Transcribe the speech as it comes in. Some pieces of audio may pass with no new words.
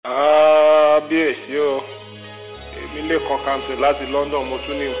kábíyèsí o èmi lè kan kàǹtì láti London mo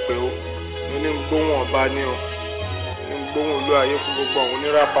tún ní ń pè ó mo ní ń gbóhùn ọba ní o ní ń gbóhùn olú ayé fún gbogbo àwọn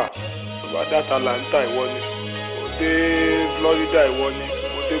oníràpà ìwà dàtà Atlanta ìwọ ni mo dé Florida ìwọ ni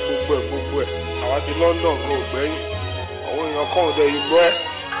mo dé gbogbo ẹ̀ àwa ti London kò gbẹ́yìn àwọn èèyàn kan ò dẹ̀ yìí gbọ́ ẹ̀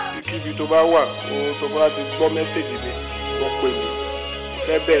kíbi tó bá wà ohun tó bá ti gbọ́ mẹ́sẹ̀gì mi wọ́n pè mí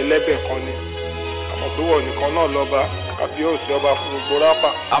fẹ́ bẹ́ẹ̀ lẹ́bẹ̀ kan ni àmọ́ pé wọ́n nìkan náà lọ́ba àbí òsì ọba fún gbogbo rápà.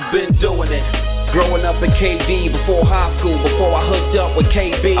 I've been doing it. Growing up in KD, before high school, before I hooked up with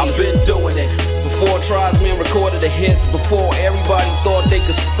KB. I've been doing it. Before Tribesmen recorded the hits, before everybody thought they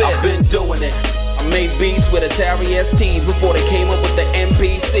could spit. I've been doing it. I made beats with Atari STs before they came up with the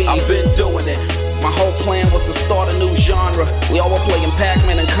MPC. I've been doing it. My whole plan was to start a new genre. We all were playing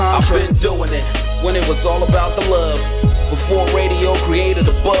Pac-Man and Contra. I've been doing it. When it was all about the love. Before radio created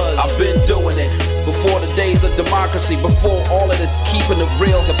a buzz. I've been doing it. Before the days of democracy. Before all of this keeping it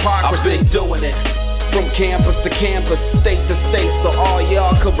real hypocrisy. I've been doing it. From campus to campus, state to state, so all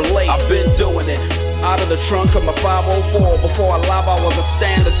y'all could relate. I've been doing it. Out of the trunk of my 504. Before I live, I was a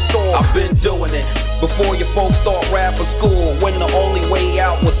standard store. I've been doing it. Before your folks start rapping school, when the only way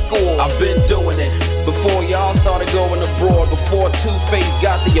out was school. I've been doing it. Before y'all started going abroad. Before Two-Face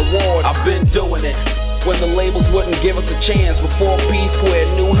got the award. I've been doing it. When the labels wouldn't give us a chance. Before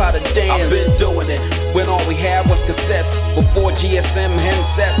P-Square knew how to dance. I've been doing it. When all we had was cassettes. Before GSM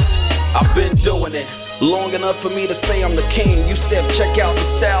handsets. I've been doing it. Long enough for me to say I'm the king. You said check out the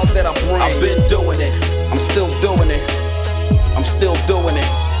styles that I bring. I've been doing it. I'm still doing it. I'm still doing it.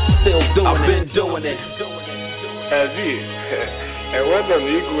 Still doing it. I've been doing it. Aziz, welcome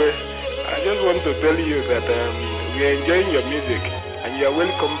Igwe. I just want to tell you that we're enjoying your music and you're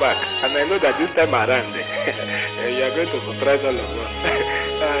welcome back. And I know that this time around you're going to surprise all of us.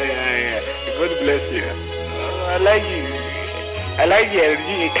 God bless you. I like you. I like your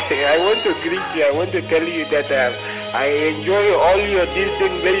energy. I want to greet you. I want to tell you that I enjoy all your this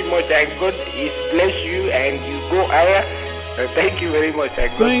thing very much. And God is bless you and you go higher. Thank you very much.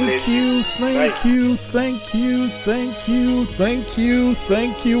 And thank you, thank you, thank you, thank you, thank you,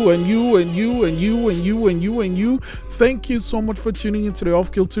 thank you, and you, and you, and you, and you, and you, and you. Thank you so much for tuning into the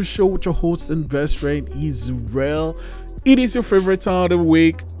Off Kilter Show with your host and best friend Israel. It is your favorite time of the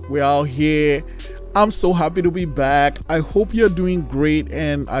week. We're out here. I'm so happy to be back. I hope you're doing great.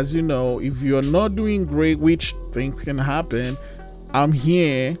 And as you know, if you're not doing great, which things can happen, I'm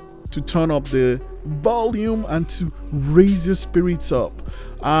here to turn up the volume and to raise your spirits up.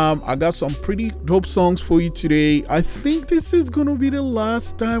 I got some pretty dope songs for you today. I think this is gonna be the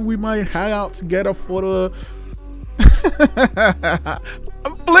last time we might hang out together for the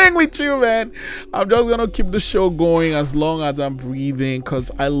I'm playing with you, man. I'm just gonna keep the show going as long as I'm breathing,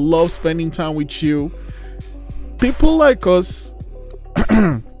 because I love spending time with you. People like us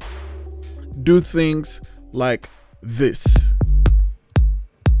do things like this.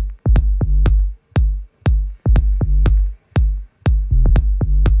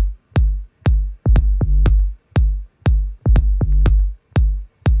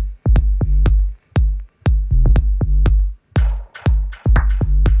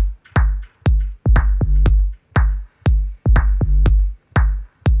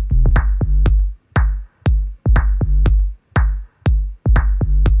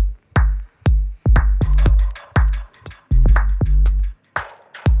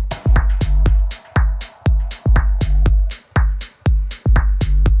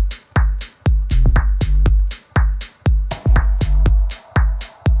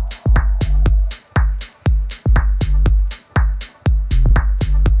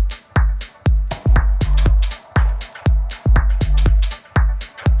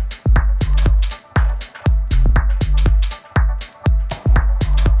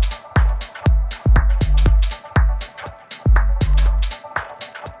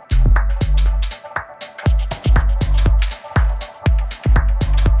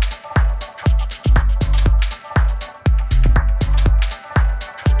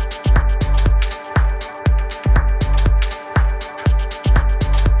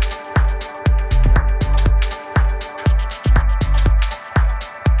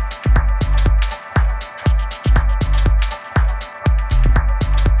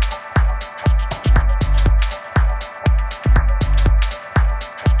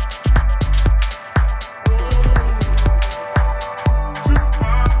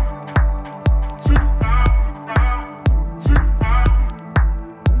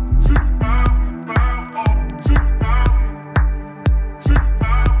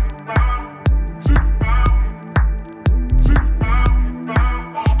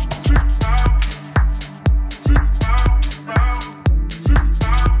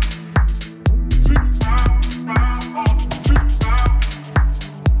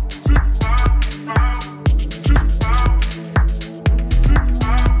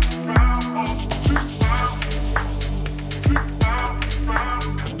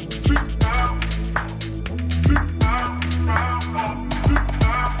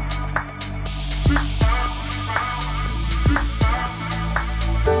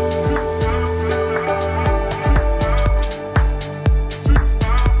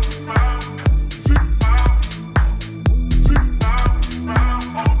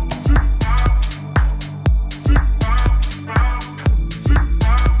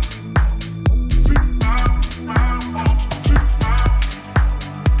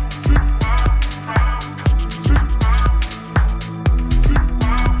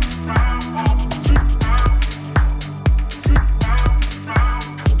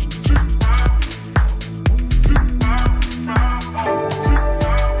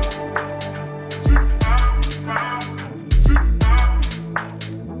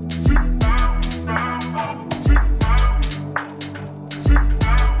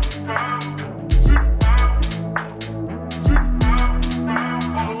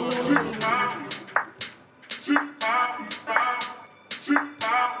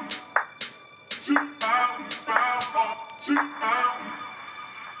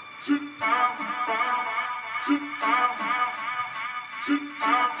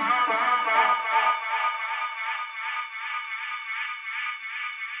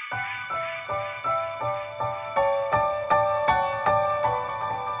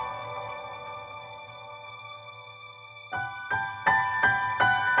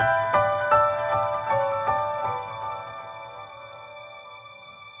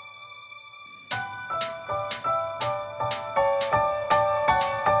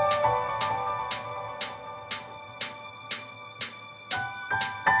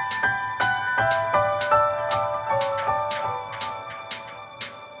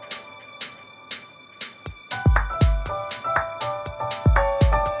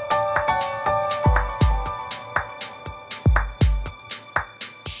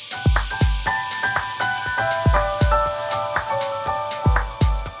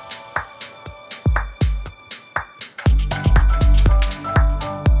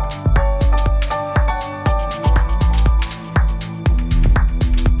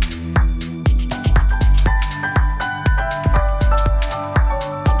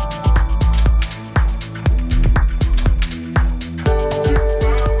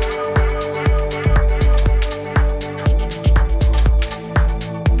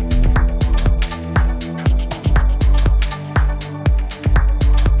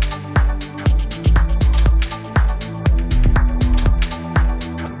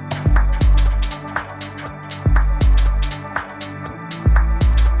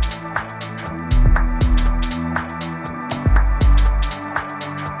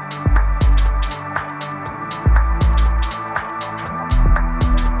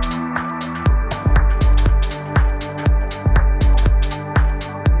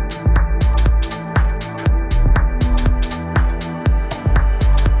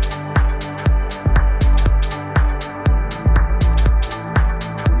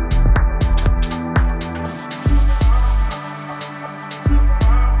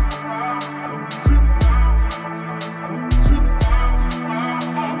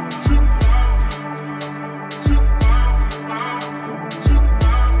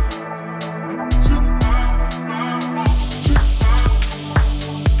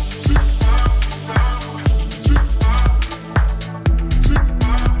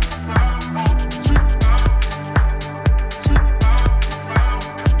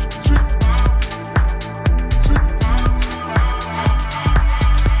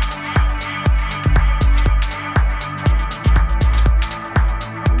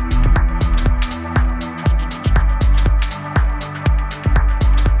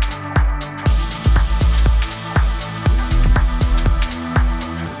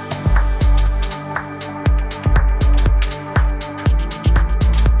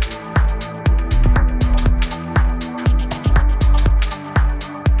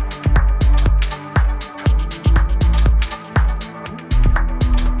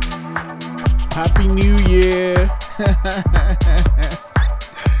 Happy New Year.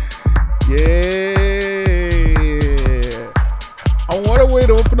 Yeah. And what a way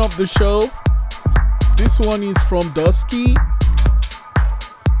to open up the show. This one is from Dusky.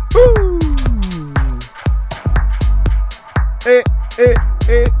 Woo!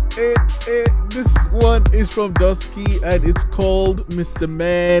 This one is from Dusky and it's called Mr.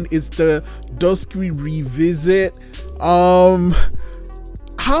 Man. It's the Dusky revisit.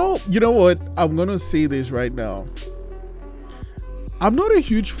 You know what? I'm gonna say this right now. I'm not a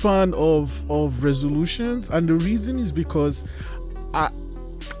huge fan of resolutions, and the reason is because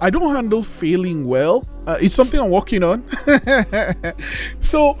I don't handle failing well. It's something I'm working on.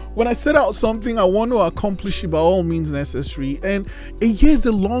 So when I set out something, I want to accomplish it by all means necessary. And a year is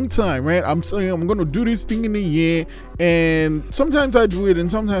a long time, right? I'm saying I'm going to do this thing in a year, and sometimes I do it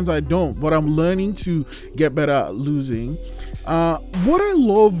and sometimes I don't. But I'm learning to get better at losing. What I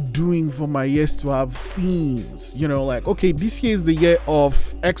love doing for my years to have themes, like, okay, this year is the year of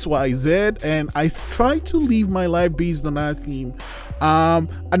XYZ, and I try to live my life based on that theme.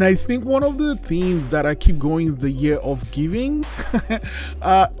 And I think one of the themes that I keep going is the year of giving,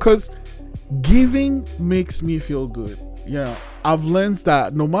 because giving makes me feel good. I've learned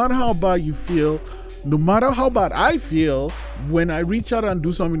that no matter how bad you feel, no matter how bad I feel, when I reach out and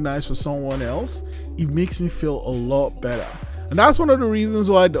do something nice for someone else, it makes me feel a lot better. And that's one of the reasons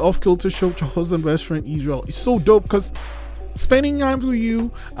why the Off Kilter Show with your host and best friend Israel is so dope, because spending time with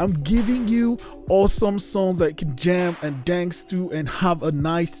you, I'm giving you awesome songs that you can jam and dance to and have a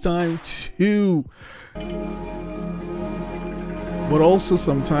nice time too. But also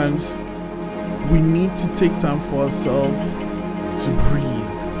sometimes we need to take time for ourselves to breathe.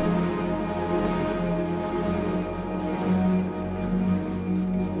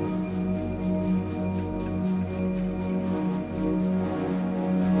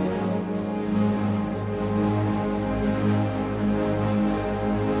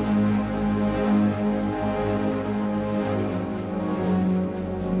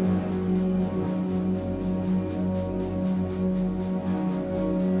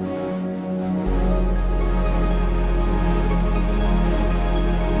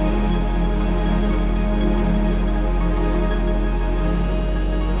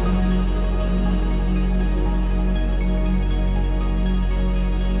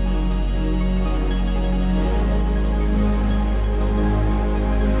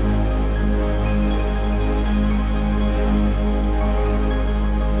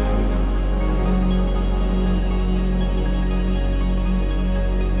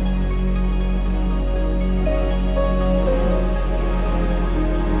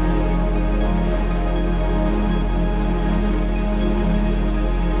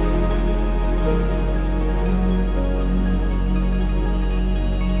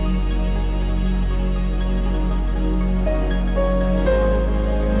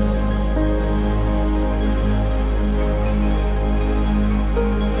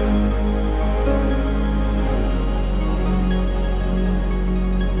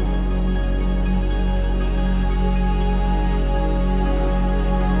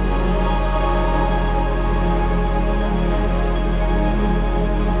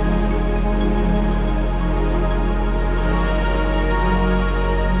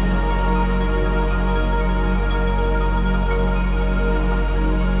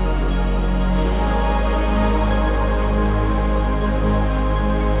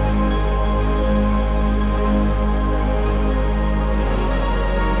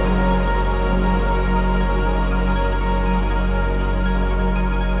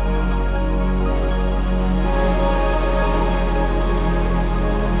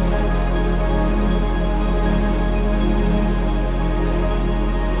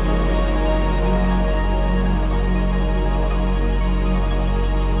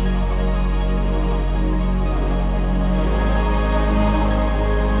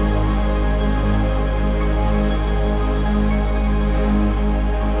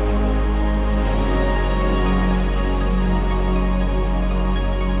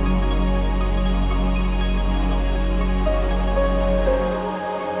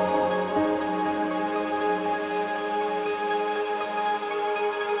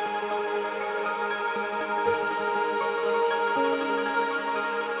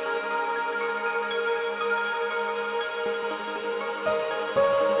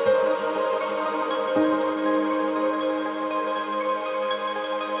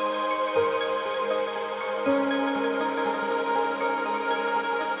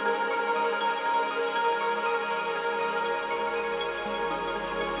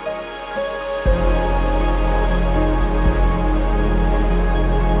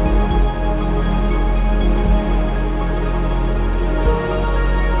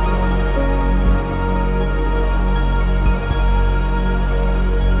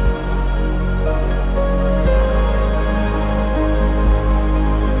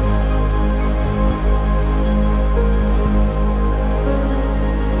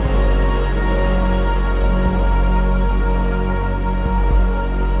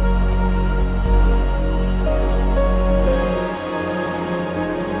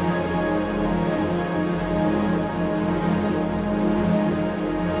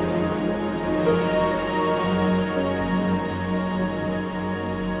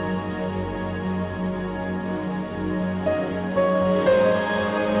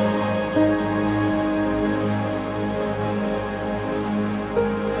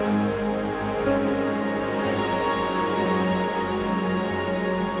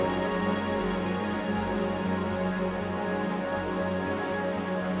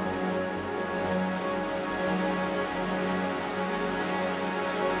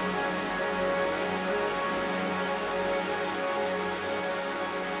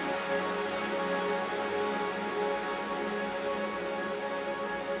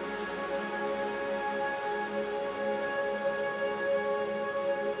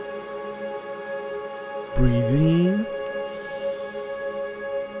 Breathe in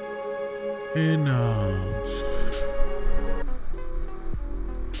and out.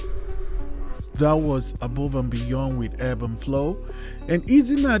 That was Above and Beyond with Ebb and Flow. And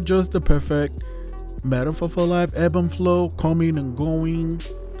isn't that just the perfect metaphor for life? Ebb and flow, coming and going,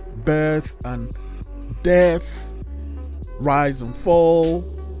 birth and death, rise and fall,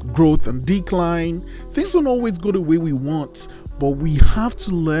 growth and decline. Things don't always go the way we want, but we have to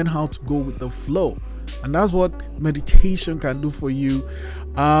learn how to go with the flow. And that's what meditation can do for you.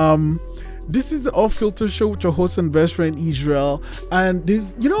 This is the Off Kilter Show with your host and best friend Israel. And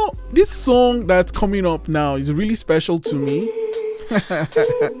this song that's coming up now is really special to me.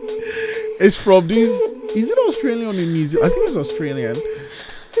 It's from this, is it Australian or New Zealand? I think it's Australian.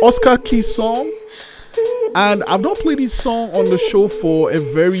 Oscar Keys song. And I've not played this song on the show for a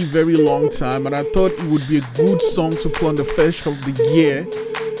very, very long time. And I thought it would be a good song to play on the first of the year.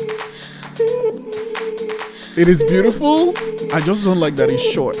 It is beautiful. I just don't like that it's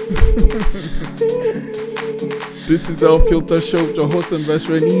short. This is the Off Kilter Show with your host and best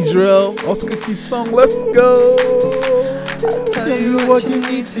friend Israel. Oscar Keys song. Let's go. I'll tell you what you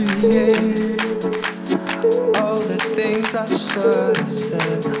need to hear. All the things I should have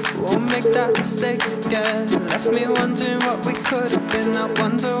said. Won't make that mistake again. Left me wondering what we could have been. I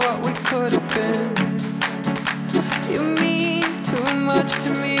wonder what we could have been. You mean too much to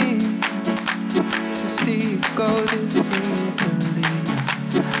me to see you go this easily.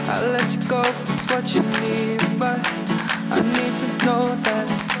 I'll let you go if it's what you need, but I need to know that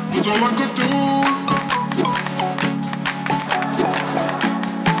it's all I could do.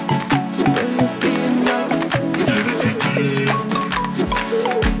 Will it be enough?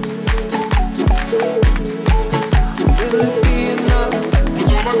 Will it be enough?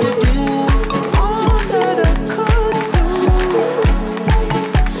 It's all I could do. All that I could do.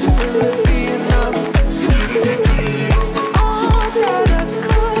 Will it be enough? All that I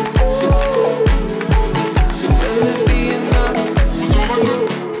could do. Will it be enough? It's all I could do.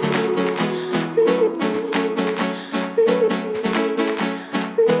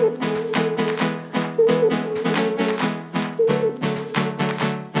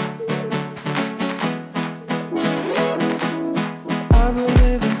 I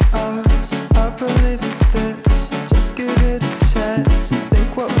believe in us, I believe in this. Just give it a chance,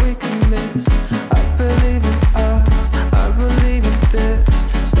 think what we can miss. I believe in us, I believe in this.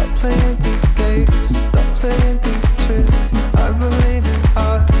 Stop playing these games, stop playing these tricks. I believe in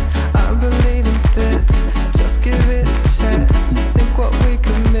us, I believe in this. Just give it a chance, think what we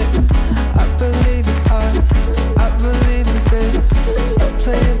can miss. I believe in us, I believe in this. Stop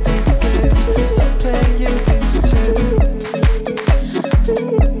playing these games, stop playing these tricks.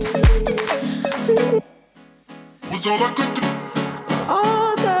 Was all I could do.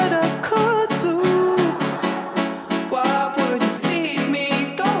 All that I could do. Why would you feed me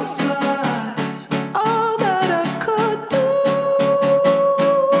those lies? All that I could do.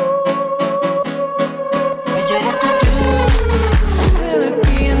 Was all I could do. Will it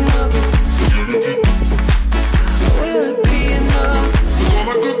be enough? Will it be enough? Was all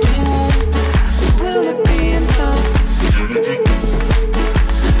I could do. Will it be enough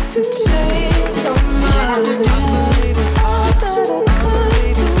to change your mind? I believe in all that I could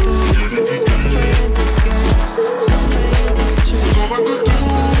do. Stop playing these games, stop playing these tricks. Was all I could do.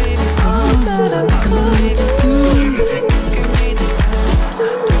 All that I could do. Give me the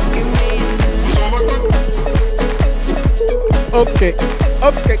phone, give me Was all I could do. Okay.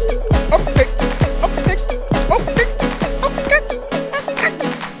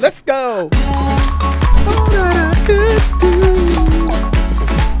 Let's go. All that I could do.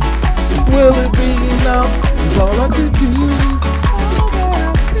 Will it be enough? It's all I could do. All that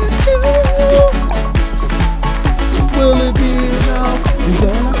I could do. Will it be enough? It's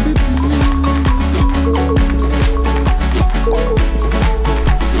all I could do.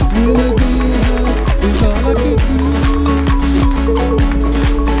 Will it be enough? It's all I could do.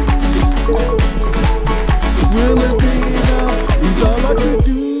 Will it be enough? It's all I could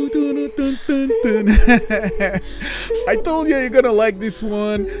do. Dun, dun, dun, dun. I told you you're gonna like this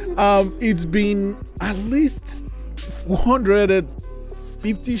one. It's been at least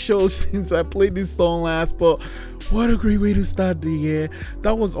 150 shows since I played this song last, but what a great way to start the year.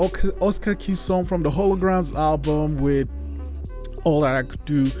 That was Oscar Keys song from the Holograms album with All That I Could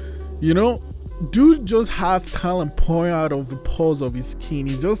Do. You know, dude just has talent pouring out of the pores of his skin.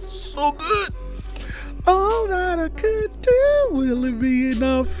 He's just so good. All that I could do, will it be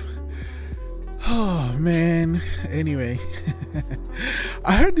enough? Oh man. Anyway,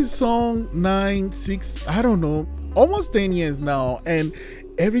 I heard this song 9, 6, I don't know, almost 10 years now, and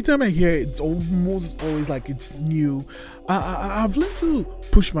every time I hear it, it's almost always like it's new. I've learned to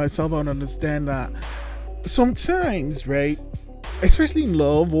push myself and understand that sometimes, right, especially in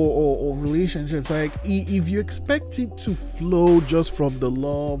love or relationships, like if you expect it to flow just from the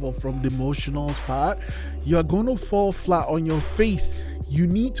love or from the emotional part, you're going to fall flat on your face. You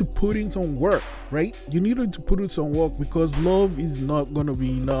need to put in some work, right? You need to put in some work, because love is not going to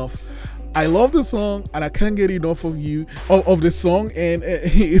be enough. I love the song and I can't get enough of the song, and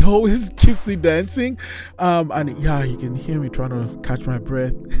it always keeps me dancing. And yeah, you can hear me trying to catch my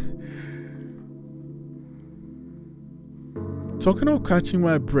breath. Talking of catching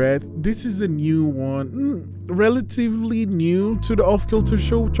my breath, this is a new one, relatively new to the Off Kilter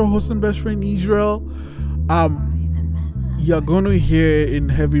Show with your host and best friend Israel. You're gonna hear in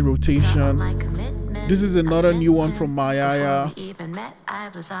heavy rotation. This is another new one from Mayaya. I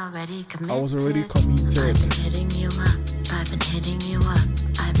was already committed. I've been hitting you up.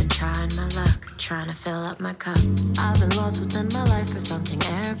 I've been trying my luck, trying to fill up my cup. I've been lost within my life for something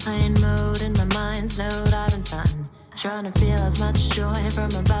airplane mode. In my mind's node, I've been something, trying to feel as much joy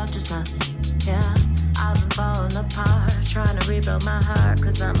from about just nothing. Yeah, I've been falling apart, trying to rebuild my heart,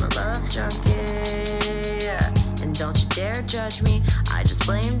 cause I'm a love junkie. Yeah. And don't you dare judge me, I just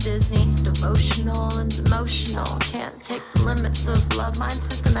blame Disney. Devotional and emotional, can't take the limits of love, mine's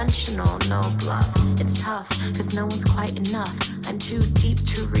fifth dimensional. No bluff, it's tough, cause no one's quite enough. I'm too deep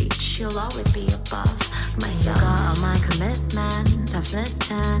to reach, you'll always be above myself. You got all my commitment, I've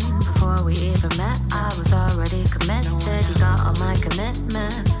smitten. Before we even met, I was already committed. You got all my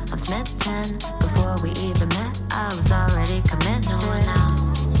commitment, I'm smitten. Before we even met, I was already committed. No one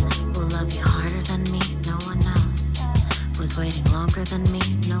else will love you harder than me, no one else was waiting longer than me,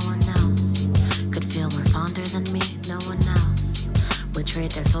 no one else could feel more fonder than me, no one else would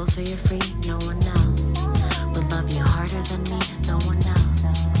trade their souls so you're free, no one else would love you harder than me, no one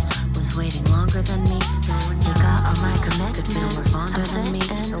else was waiting longer than me, no one else. You got all my commitment, could feel more fonder than me,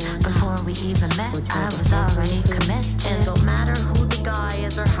 no one before we even met, I was already committed. And don't matter who the guy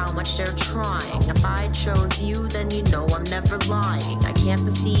is or how much they're trying, if I chose you, then you know I'm never lying. I can't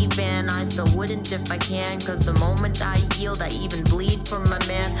deceive and I still wouldn't if I can, cause the moment I yield I even bleed for my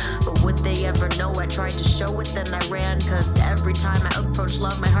man. But would they ever know I tried to show it, then I ran, cause every time I approach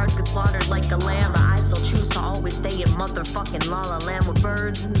love my heart gets slaughtered like a lamb. But I still choose to always stay in motherfucking La La Land with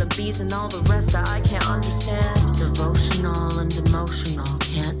birds and the bees and all the rest that I can't understand. Devotional and emotional,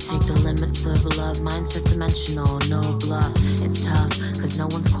 can't take the limits of love, mine's fifth dimensional. No bluff, it's tough, cause no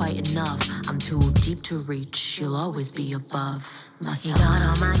one's quite enough. I'm too deep to reach, you'll always be above myself. You got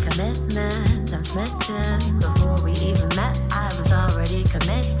all my commitment, I'm smitten. Before we even met, I was already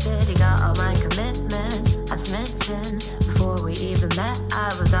committed. You got all my commitment, I'm smitten. Before we even met,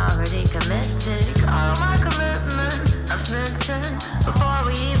 I was already committed. You got all my commitment, I'm smitten. Before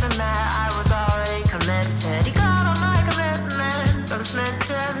we even met, I was already committed. You got all my commitment, I'm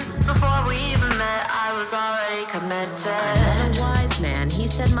smitten. Before we even met, I was already committed. I met a wise man, he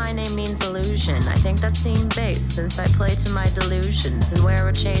said my name means illusion. I think that seemed base, since I play to my delusions and wear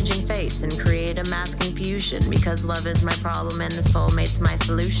a changing face and create a mass confusion. Because love is my problem and the soulmate's my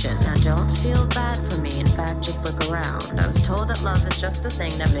solution. Now don't feel bad for me, in fact just look around. I was told that love is just the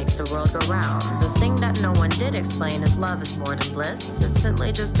thing that makes the world go round. The thing that no one did explain is love is more than bliss. It's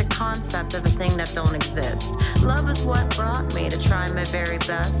simply just a concept of a thing that don't exist. Love is what brought me to try my very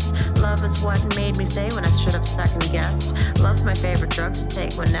best. Love is what made me say when I should have second guessed. Love's my favorite drug to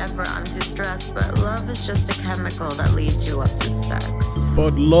take whenever I'm too stressed. But love is just a chemical that leads you up to sex.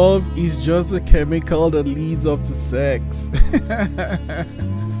 But love is just a chemical that leads up to sex.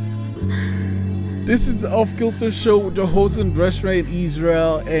 This is the Off Kilter Show with your host and best friend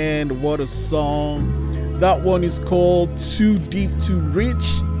Israel, and what a song. That one is called Too Deep to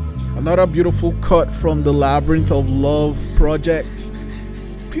Reach. Another beautiful cut from the Labyrinth of Love project.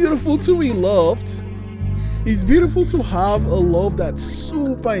 It's beautiful to be loved. It's beautiful to have a love that's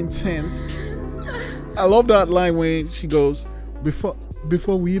super intense. I love that line when she goes,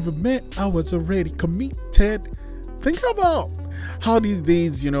 before we even met, I was already committed. Think about how these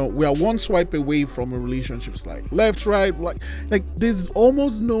days, we are one swipe away from a relationship. It's like left, right, like there's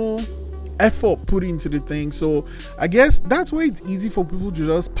almost no effort put into the thing. So I guess that's why it's easy for people to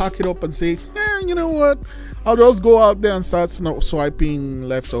just pack it up and say, you know what, I'll just go out there and start swiping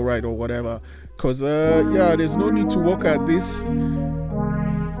left or right or whatever, because there's no need to work at this.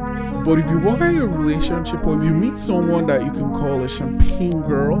 But if you work at your relationship, or if you meet someone that you can call a champagne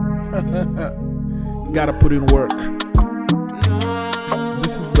girl, you gotta put in work.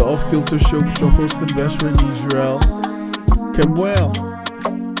 This is the Off Kilter Show with your host and best friend Israel. Kemuel.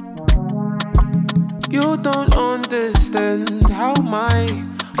 You don't understand. understand how my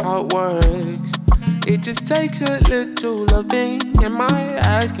heart works. It just takes a little loving. Am I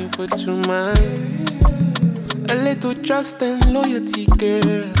asking for too much? A little trust and loyalty,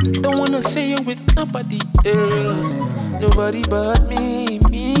 girl. Don't wanna say it with nobody else. Nobody but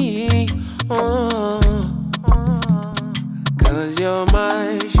me. Oh. Cause you're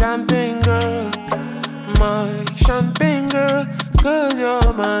my champagne girl. My champagne girl. Cause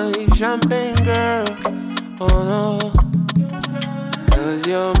you're my champagne girl. Oh no. Cause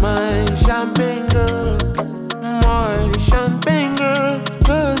you're my champagne girl. My champagne girl.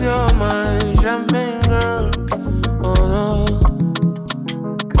 Cause you're my champagne girl. Oh no.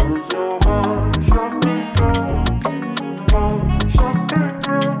 Cause you're my champagne girl. My champagne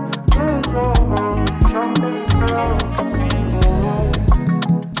girl. Cause you're my champagne girl.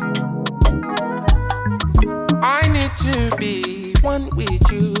 I need to be one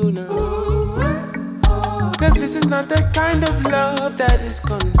with you now. Cause this is not the kind of love that is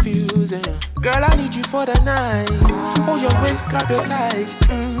confusing. Girl, I need you for the night. Hold your waist, grab your thighs.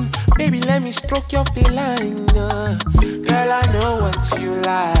 Baby, let me stroke your feline. Girl, I know what you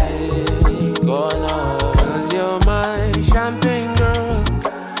like. Oh no. Cause you're my champagne girl.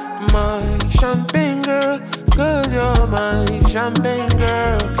 My champagne girl. Cause you're my champagne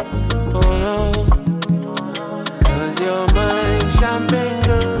girl. Oh no. Cause you're my champagne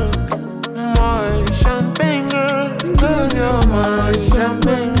girl. My champagne girl. Cause you're my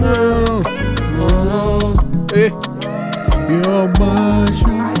champagne girl. Oh no. Hey. You're my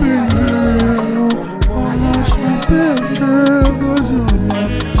champagne girl. My champagne girl. Cause you're my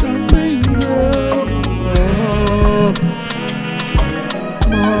champagne girl.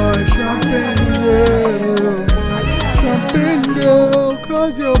 My champagne girl. Champagne girl.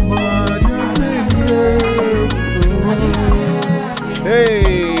 Cause you're my champagne girl.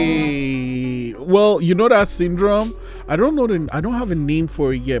 Hey, well, you know that syndrome. I don't have a name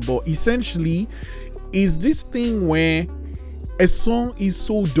for it yet, but essentially, is this thing where a song is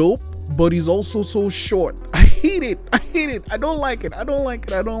so dope, but is also so short. I hate it. I don't like it.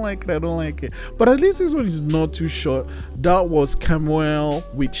 But at least this one is not too short. That was Camuel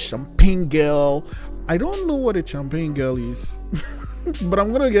with Champagne Girl. I don't know what a Champagne Girl is. But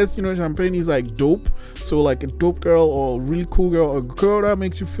I'm gonna guess, champagne is like dope. So like a dope girl or a really cool girl, or a girl that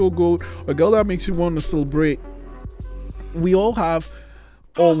makes you feel good, or a girl that makes you want to celebrate. We all have,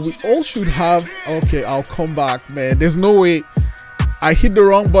 or we all should have. Okay, I'll come back, man. There's no way I hit the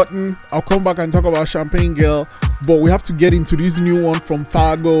wrong button. I'll come back and talk about Champagne Girl. But we have to get into this new one from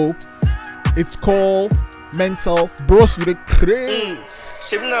Fargo. It's called Mental. Bros with a craze.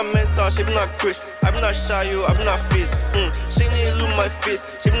 She be not mental, she be not Chris. I be not shy, yo, I be not face. She need to lose my face.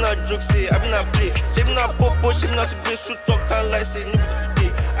 She be not jokesy, I be not play. She be not popo, she be not to play. Shoot talk, can't lie, say no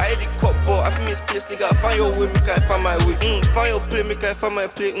today. I hate the cop, but I feel me space, nigga. Find your way, make I find my way. Find your play, make I find my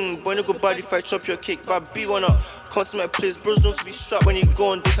play. Boy, no go bad if I chop your cake. But B wanna come to my place. Bros don't to be strapped when you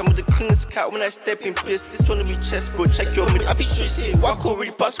go on this. I'm with the cleanest cat when I step in place. This one to be chest, bro. Check your money. I be straight, say, Wacko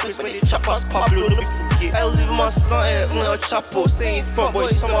really pass Chris. When they chop out Pablo, no be forget. I'll leave my snot here, El Chapo. Saying front, boy,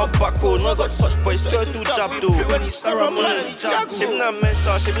 somehow back home. No got touched, boy. Swear to jab, though. When you start running, jab. She be not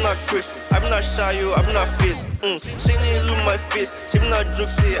mental, she be not Chris. I be not shy, yo, I be not face. She need to lose my face. She be not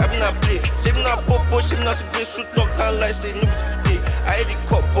jokesy, I be not play. She be not popo, she be not to play. Shoot talk, can't lie, say no today. I hate the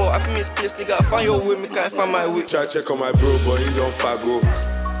cop, but I feel me space, nigga. Find your way, make I find my way. Try check on my bro, but he don't fago.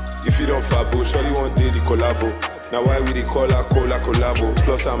 If he don't fabo, surely one day the collabo. Now why we dey call her collabo?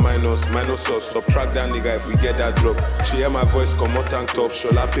 Plus and minus us. Subtract that nigga if we get that drop. She hear my voice come out tank top.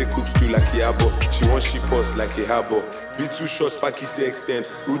 Shola pay cooks too like Yabo. She want ship us like a harbor. Be too short, Sparky say extend.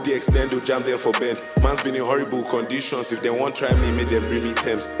 Rudy extend, or jam them for Ben. Man's been in horrible conditions. If they won't try me, make them bring me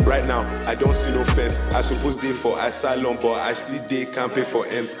temps. Right now, I don't see no fence. I suppose they for asylum, but I still they can't pay for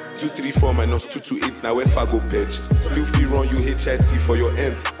ends. 234 minus 228, now where Fago pitch. Still feel run you HIT for your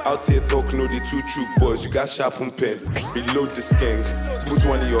ends. Out here talk, no the two true boys. You got sharpen pen. Reload the skank, put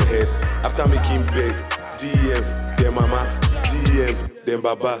one in your head. After making beg, DM, then mama, DM, then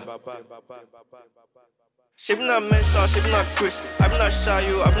baba. She be not mental, she be not Chris. I be not shy,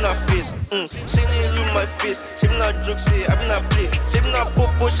 yo, I be not face. She need to lose my face. She be not jokesy, I be not play. She be not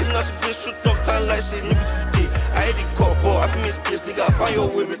popo, she be not to play. Shoot talk, can't lie, say no today. I hate the cop, but I feel me space, nigga. Find your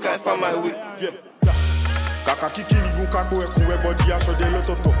way, make I find my way. Yeah. Kaka kiki ni gun kako ekun we body aso de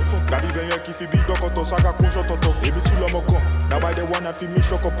lototo. Gabi benye ki fi bi dokoto saga kun shototo. Ebi tu lomo gan. Na why they wanna fi me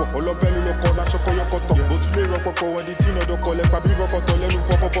shokopo. Olobelu loko la choko yokoto. Bo tu le rokopo when the tino do kole pa bi rokoto lelu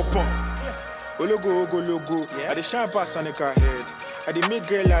pop. Logo. I dey shine past Sanika head. I dey make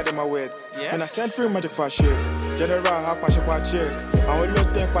girl out of my wet. When I send free magic for shit. General half my shop check. I will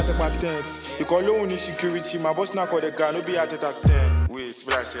look them I take my tent. You call loan insecurity, my boss now call the guy, no be at it at 10. Wait,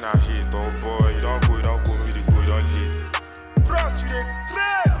 but I say I hate, oh boy, you don't go, me the go, you don't late. Bros, you the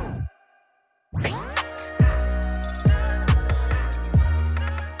crazy.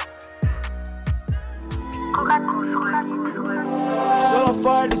 So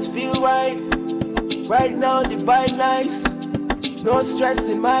far this feel right. Right now the vibe nice. No stress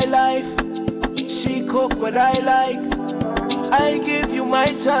in my life. She cook what I like. I give you my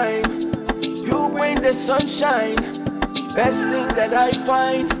time. You bring the sunshine. Best thing that I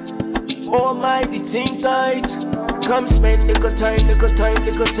find. Oh my, the thing tight. Come spend little time.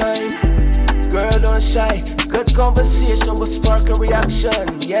 Girl don't shy. Good conversation will spark a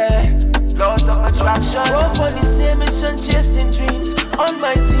reaction. Yeah. Laws of attraction. Both on the same mission, chasing dreams. On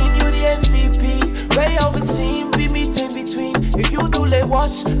my team, you the MVP. Where you would seem, we meet in between. If you do the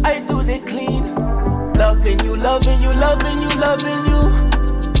wash, I do the clean. Loving you.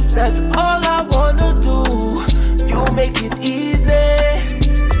 That's all I wanna do. You make it easy.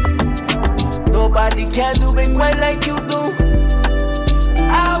 Nobody can do it quite like you do.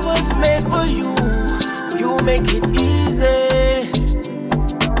 I was made for you. You make it easy.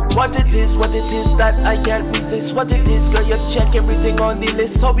 What it is that I can't resist. What it is, girl, you check everything on the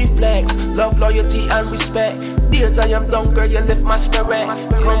list. So we flex, love, loyalty, and respect. Days I am done, girl, you lift my spirit.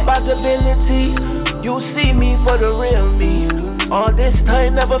 Compatibility, you see me for the real me. All this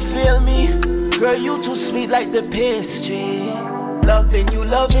time never fail me. Girl, you too sweet like the pastry. Loving you.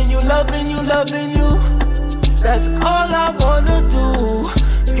 That's all I wanna do.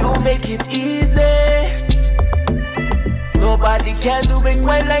 You make it easy. Nobody can do it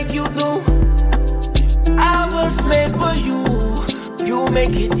quite like you do. I was made for you. You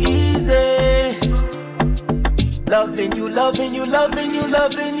make it easy. Loving you.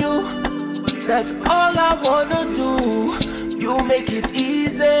 That's all I wanna do. You make it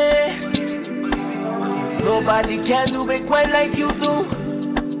easy. Nobody can do it quite like you do.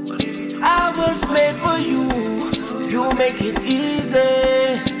 I was made for you. You make it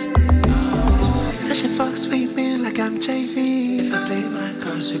easy. Such a fuck sweet man like I'm JV. If I play my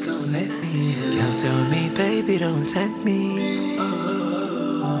cards, you gon' let me. Girl, tell me, baby, don't tempt me.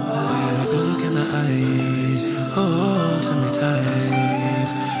 Look in the eyes. Tell me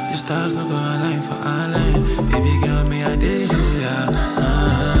tight. Your stars no go align for our line. Baby girl, me I did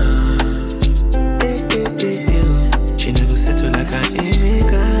She never settle like an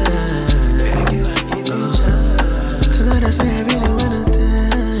immigrant. Baby, you are emotion. Tonight I say I really wanna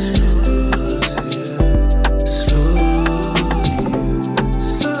dance. Slow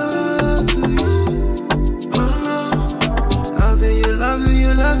to you. Oh, loving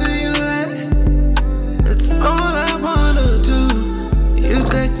you, That's all I wanna do. You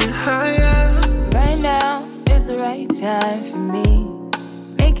take me higher. Right now is the right time for me.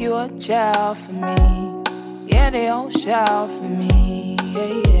 Make you a child for me. Yeah, they all shout for me.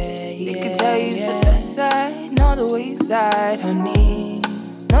 Yeah. They can tell you the best side, not the waste side, honey.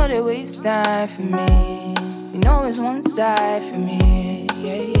 No, they waste time for me. You know it's one side for me.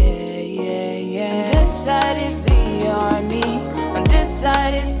 Yeah. On this side is the army. On this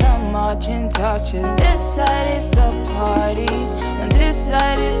side is the marching touches. This side is the party. On this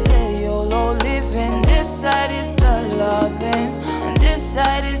side is the YOLO living. This side is the loving. On this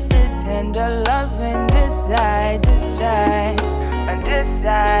side is the tender loving. This side. On this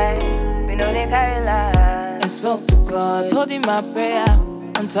side, we know they carry lies. I spoke to God, told him my prayer.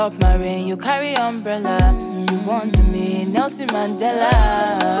 On top my rain, you carry umbrella. You want to me, Nelson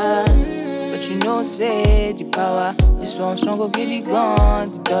Mandela. But you know, say the power. This one strong, go get it gone.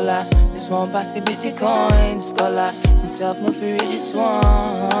 The dollar, this one pass the Bitcoin. The scholar, himself no fear this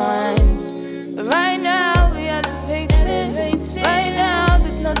one. But right now, we are debating. Right now,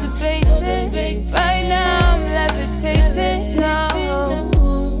 there's no debating. Right now, I'm levitating.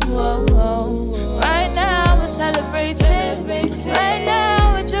 Right now, we're celebrating. Right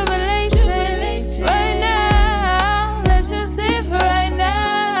now, we're jubilating. Right now, let's just live right now.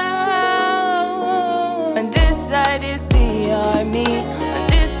 And this side is the army.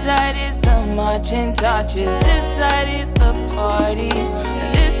 And this side is the marching touches. This side is the party.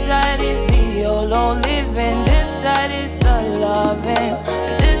 And this side is the YOLO living. This side is the loving.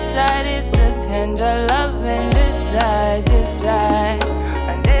 And this side is the tender loving. This side.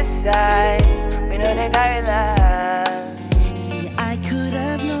 On this side, we know they carry lies. I could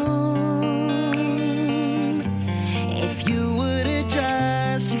have known if you would have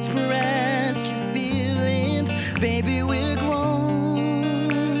just expressed your feelings. Baby, we're grown.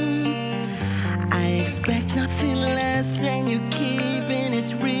 I expect nothing less than you keeping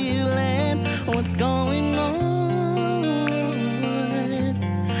it real and what's going on.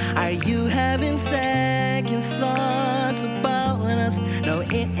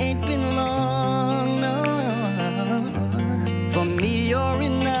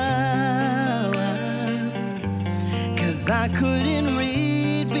 I couldn't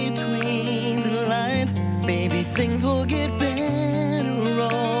read between the lines. Maybe things will get better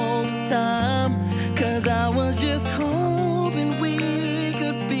over time. 'Cause I was just hoping we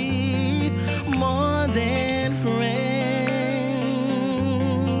could be more than friends.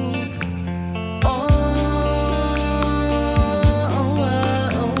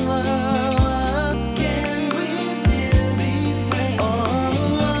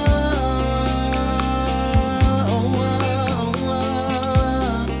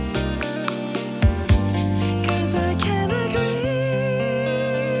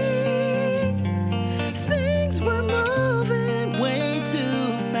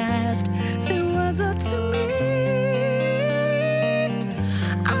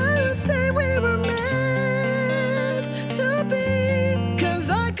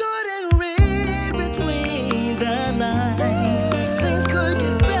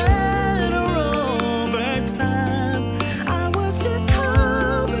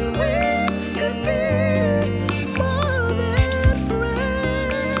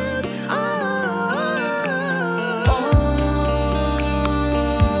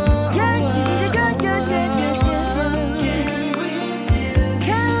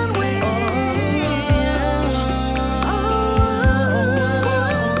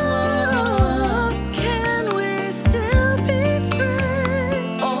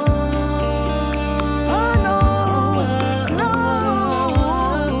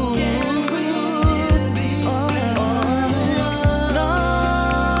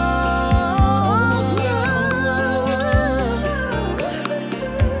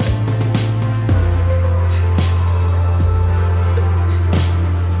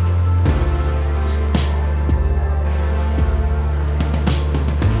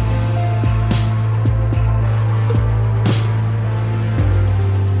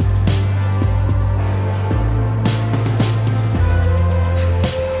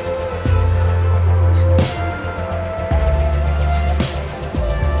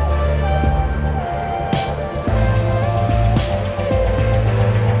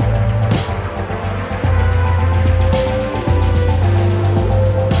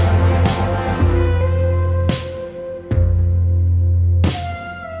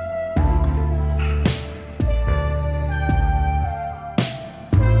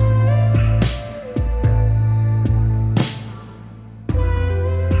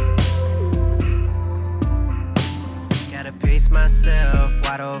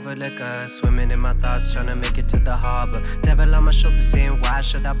 Liquor, swimming in my thoughts, trying to make it to the harbor. Devil on my shoulder saying, why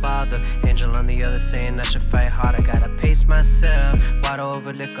should I bother? Angel on the other saying, I should fight harder. Gotta pace myself, water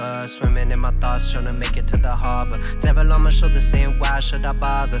over liquor, swimming in my thoughts, trying to make it to the harbor. Devil on my shoulder saying, why should I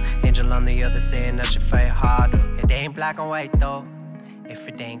bother? Angel on the other saying, I should fight harder. It ain't black and white though. If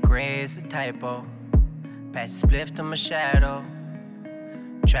it ain't gray, it's a typo. Pass a spliff to my shadow.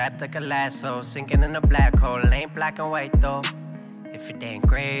 Trapped like a lasso, sinking in a black hole. It ain't black and white though. If it ain't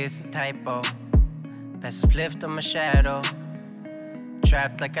gray, it's a typo. Pass a spliff to my shadow.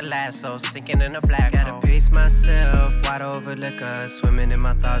 Trapped like a lasso, sinking in a black hole. Gotta pace myself, wide over liquor, swimming in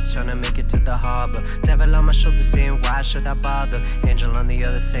my thoughts, trying to make it to the harbor. Devil on my shoulder saying, why should I bother? Angel on the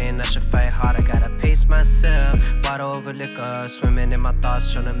other saying, I should fight harder. Gotta pace myself, wide over liquor, swimming in my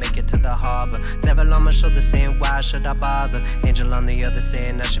thoughts, trying to make it to the harbor. Devil on my shoulder saying, why should I bother? Angel on the other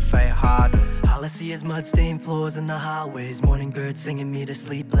saying, I should fight harder. All I see is mud-stained floors in the highways. Morning birds singing me to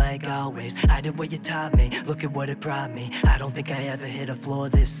sleep like always. I did what you taught me, look at what it brought me. I don't think I ever hit a floor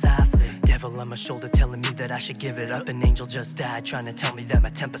this softly. Devil on my shoulder telling me that I should give it up. An angel just died trying to tell me that my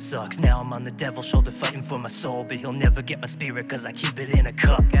temper sucks. Now I'm on the devil's shoulder fighting for my soul, but he'll never get my spirit cause I keep it in a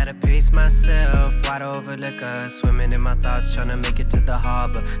cup. Gotta pace myself, wide over liquor, swimming in my thoughts, trying to make it to the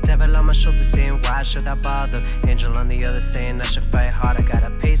harbor. Devil on my shoulder saying, why should I bother? Angel on the other saying, I should fight harder.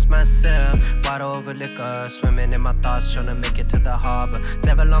 Gotta pace myself, wide over liquor, swimming in my thoughts, trying to make it to the harbor.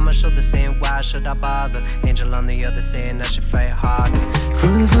 Devil on my shoulder saying, why should I bother? Angel on the other saying, I should fight harder.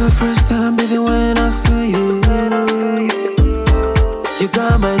 From the first time, baby, when I saw you, you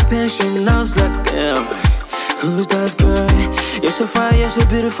got my attention. I was like, damn, who's that girl? You're so fine, you're so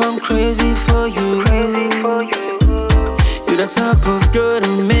beautiful, I'm crazy for you. You're the type of girl that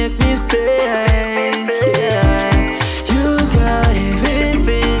make me stay. Yeah. You got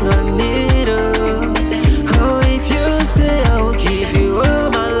everything I need. Oh, if you stay, I will give you all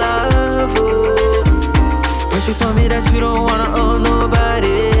my love. Oh. But you told me that you don't wanna own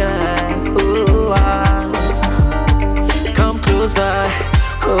nobody. Come closer,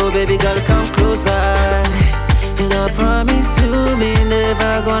 oh baby girl, come closer. And I promise you, me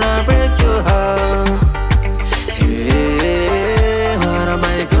never gonna break your heart. Hey, what am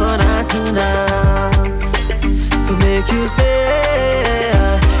I gonna do now? So make you you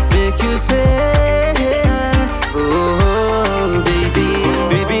stay, make you stay. Oh, baby,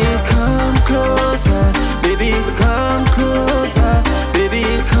 baby, come closer, baby, come closer, baby,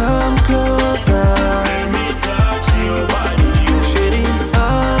 come closer. Let me touch your body. Chérie,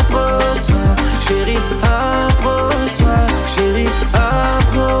 approche-toi, chérie, approche-toi, chérie,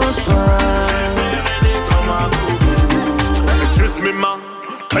 approche-toi. Excuse me, ma.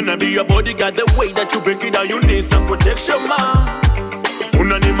 Can I be your bodyguard? The way that you break it down, you need some protection, ma.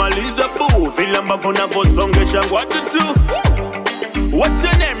 Unanimaliza boo, vile ambavyo unavyosongesha ngwatu tu. What's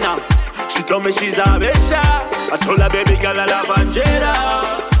your name now? She told me she's a besha. I told her baby girl I love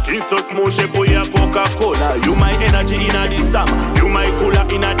Angela. Skin so smooth, shape of your Coca-Cola. You my energy in the summer, you my cooler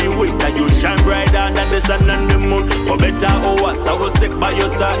in the winter. You shine brighter than the sun and the moon. For better or worse, I was sick by your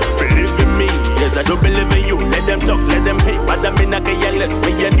side. Believe in me, yes I do believe in you. Let them talk, let them hate, but I'm in a let's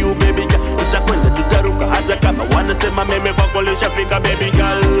me and you, baby girl. Tutakwenda, tutaruka, hata kama wanasema meme kwa kolisha fika, baby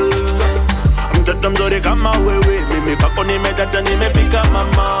girl. Mtoto mzuri kama wewe, mimi kwako nimedata, nimefika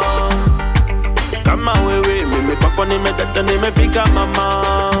mama. Kama wewe, mimi kwako nimedata, nimefika mama.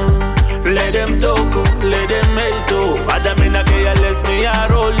 Let them talk, let them hate, oh. But I'm in a let's me I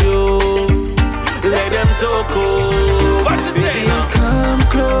roll you. Let them talk, what you say now? Come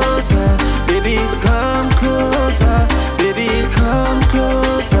closer, baby, come closer, baby, come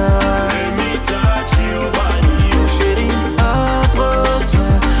closer. Let me touch your body. Chérie,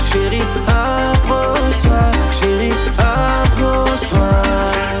 approche-toi, chérie, approche-toi, chérie, approche-toi.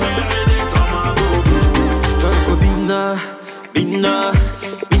 Gana bina,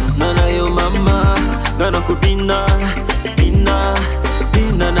 bina na yo mama. Gana bina, bina,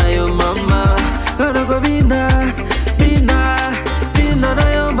 bina na yo mama. Gana bina, bina, bina na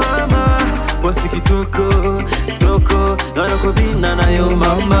yo mama. Wasiki toko, toko. Gana bina na yo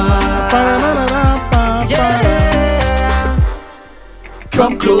mama. Yeah.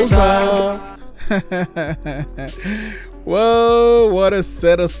 Come closer. Whoa, what a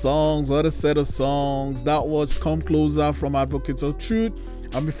set of songs, what a set of songs. That was Come Closer from Advocates of Truth.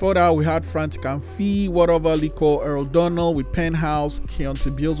 And before that, we had Frantic and Fee, Whatever Liquor, Earl Donald with Penthouse,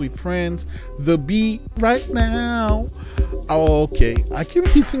 Keontae Bills with Friends, The Beat Right Now. Oh, okay, I keep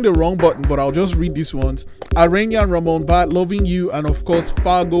hitting the wrong button, but I'll just read these ones. Arenya and Ramon Bat, Loving You, and of course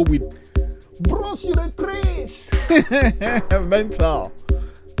Fargo with Bros You the Chris. Mental.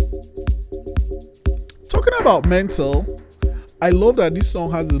 Talking about Mental, I love that this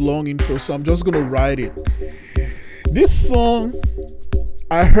song has a long intro, so I'm just gonna write it. This song,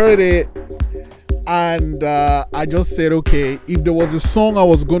 I heard it and I just said, okay, if there was a song I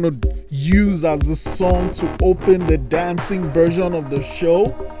was gonna use as the song to open the dancing version of the show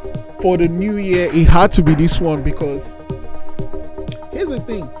for the new year, it had to be this one, because here's the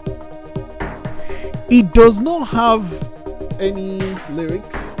thing, it does not have any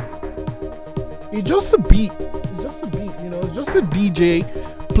lyrics. It's just a beat. It's just a beat, you know. It's just a DJ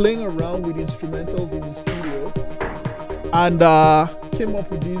playing around with instrumentals in the studio, and came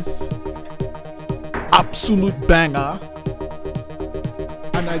up with this absolute banger.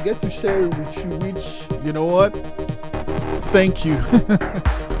 And I get to share it with you, which, you know what? Thank you.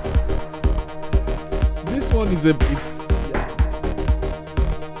 This one is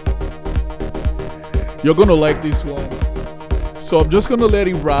you're gonna like this one. So I'm just gonna let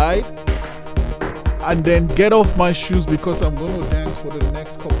it ride and then get off my shoes, because I'm going to dance for the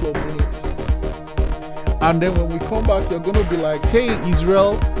next couple of minutes. And then when we come back, you're going to be like, hey,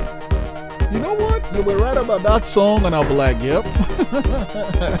 Israel, you know what? You were right about that song. And I'll be like, yep.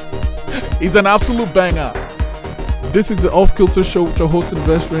 It's an absolute banger. This is the Off Kilter Show with your host and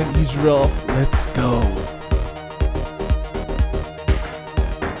best friend, Israel. Let's go.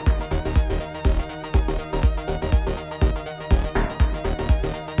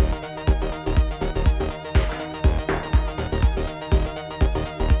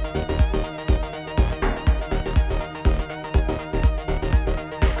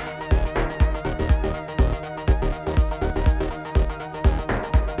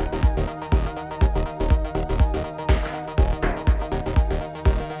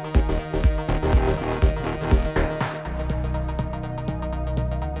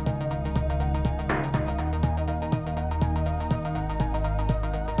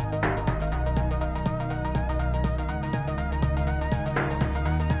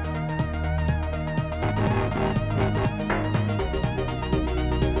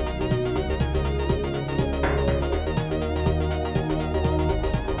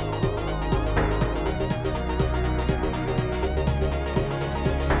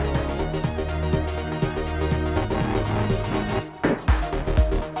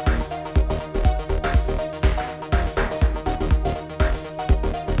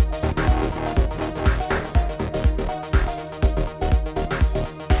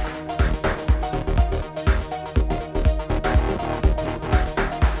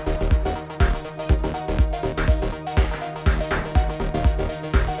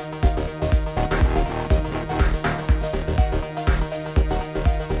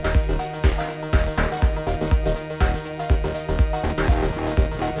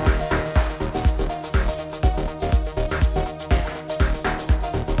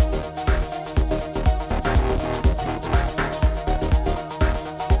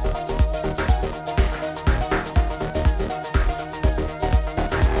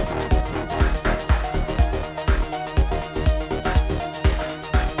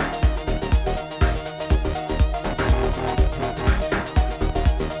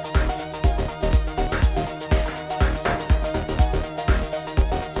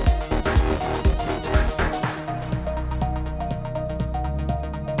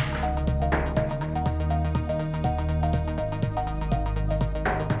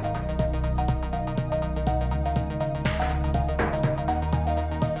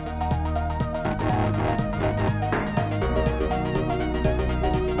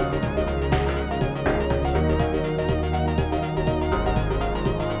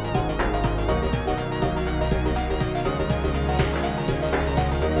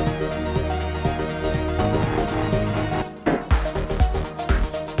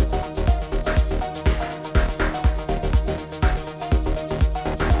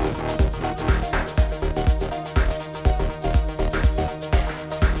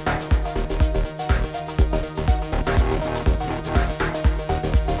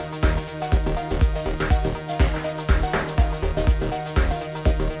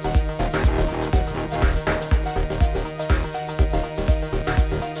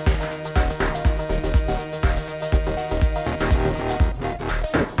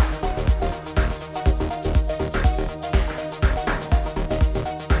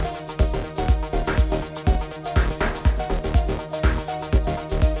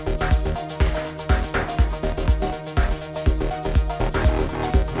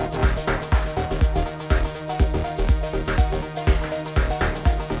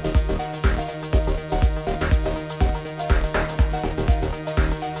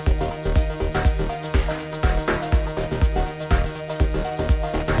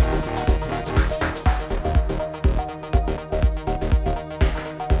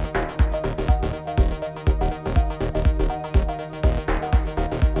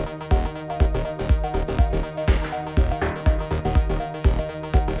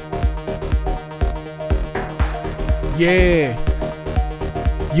 Yeah.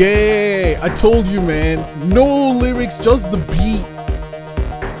 Yeah, I told you, man. No lyrics, just the beat.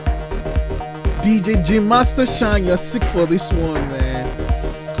 DJ J Master Shine, you're sick for this one, man.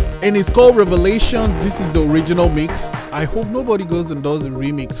 And it's called Revelations. This is the original mix. I hope nobody goes and does a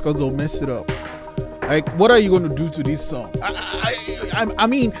remix because they'll mess it up. Like, what are you going to do to this song? I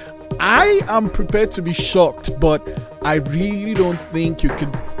mean, I am prepared to be shocked, but I really don't think you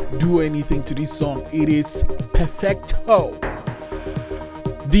can do anything to this song. It is perfecto.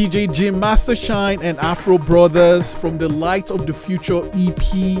 DJ J Master Shine and Afro Brothers from the Light of the Future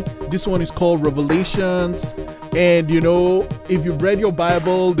EP. This one is called Revelations. And you know, if you've read your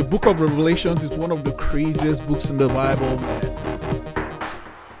Bible, the book of Revelations is one of the craziest books in the Bible, man.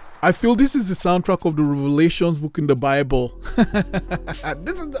 I feel this is the soundtrack of the Revelations book in the Bible.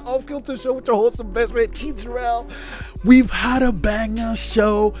 This is the Off Kilter Show with your host and best friend Israel. We've had a banger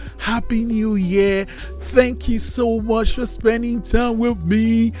show. Happy New Year. Thank you so much for spending time with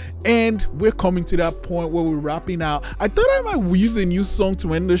me. And we're coming to that point where we're wrapping out. I thought I might use a new song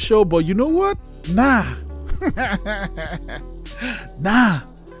to end the show, but you know what? Nah. Nah.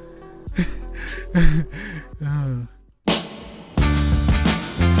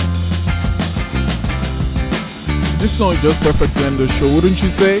 This song is just perfect to end the show, wouldn't you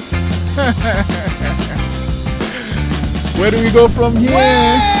say? Where do we go from here?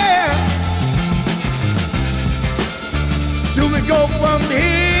 Where do we go from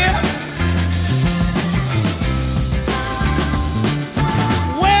here?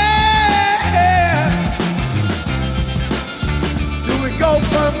 Where do we go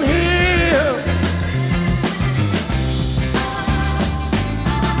from here?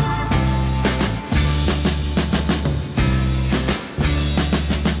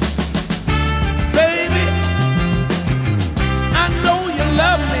 Baby, I know you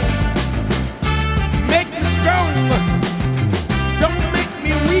love me. Make me strong. Don't make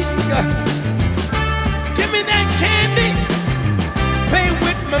me weak. Give me that candy. Play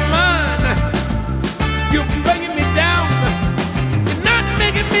with my mind. You're bringing me down. You're not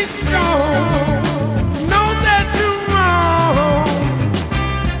making me strong. Know that you're wrong.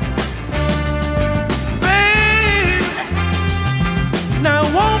 Baby, now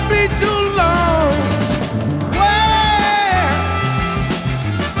it won't be too long. Where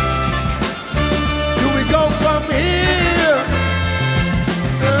do we go from here?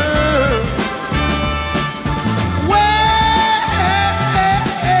 Where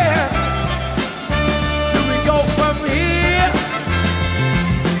do we go from here?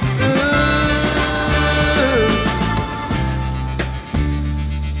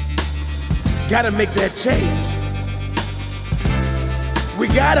 Gotta make that change. We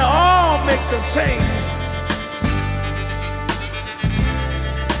gotta all make the change.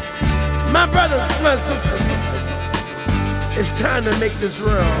 My brothers, my sisters, it's time to make this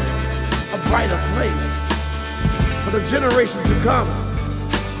world a brighter place for the generation to come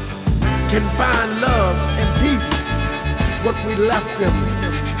can find love and peace what we left them.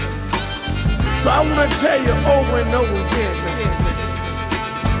 So I want to tell you over and over again,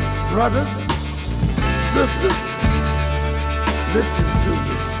 brothers, sisters, listen to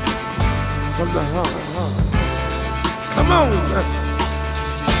me from the heart. Come on.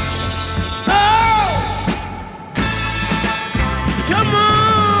 Oh! Come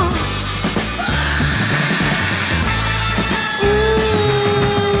on.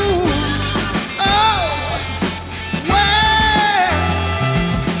 Ooh. Oh! Where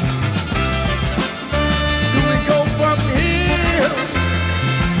do we go from here?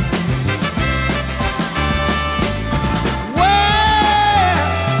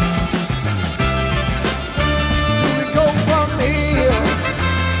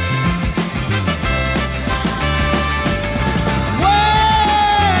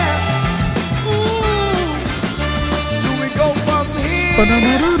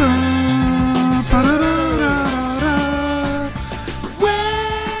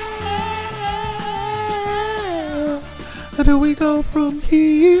 Where do we go from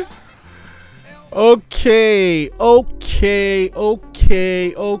here? Okay.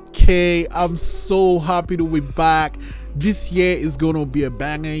 I'm so happy to be back. This year is gonna be a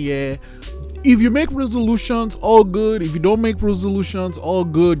banger year. If you make resolutions, all good. If you don't make resolutions, all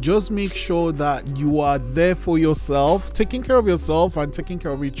good. Just make sure that you are there for yourself, taking care of yourself and taking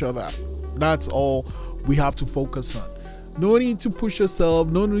care of each other. That's all we have to focus on. No need to push yourself.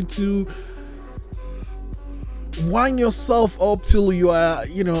 No need to wind yourself up till you are,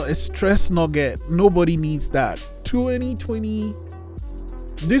 a stress nugget. Nobody needs that. 2020,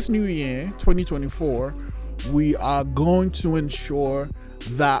 this new year, 2024, we are going to ensure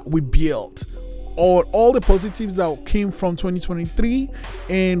that we build all the positives that came from 2023,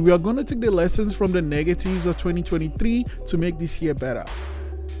 and we are going to take the lessons from the negatives of 2023 to make this year better.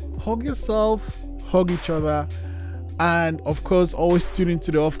 Hug yourself, hug each other, and of course, always tune into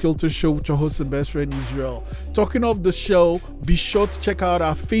the Off Kilter Show with your host and best friend Israel. Talking of the show, be sure to check out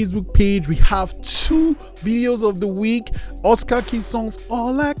our Facebook page. We have 2 videos of the week: Oscar Key songs,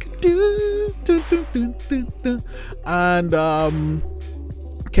 All I Can Do, and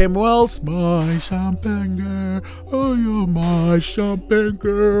Kim Wells, My Champagne Girl, oh you're my champagne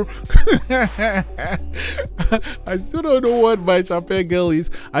girl. I still don't know what My Champagne Girl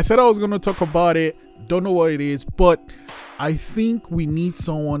is. I said I was going to talk about it. Don't know what it is, but I think we need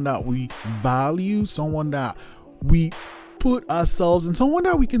someone that we value, someone that we put ourselves in, someone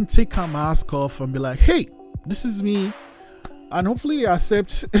that we can take our mask off and be like, hey, this is me. And hopefully they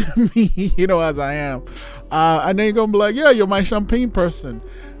accept me, as I am. And then you're going to be like, yeah, you're my champagne person.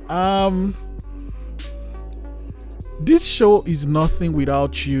 This show is nothing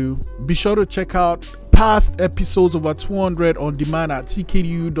without you. Be sure to check out past episodes, over 200 on demand at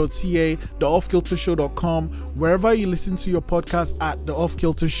ckdu.ca, theoffkiltershow.com, wherever you listen to your podcast at The Off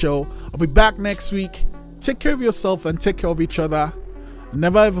Kilter Show. I'll be back next week. Take care of yourself and take care of each other.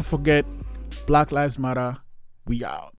 Never ever forget, Black Lives Matter. We out.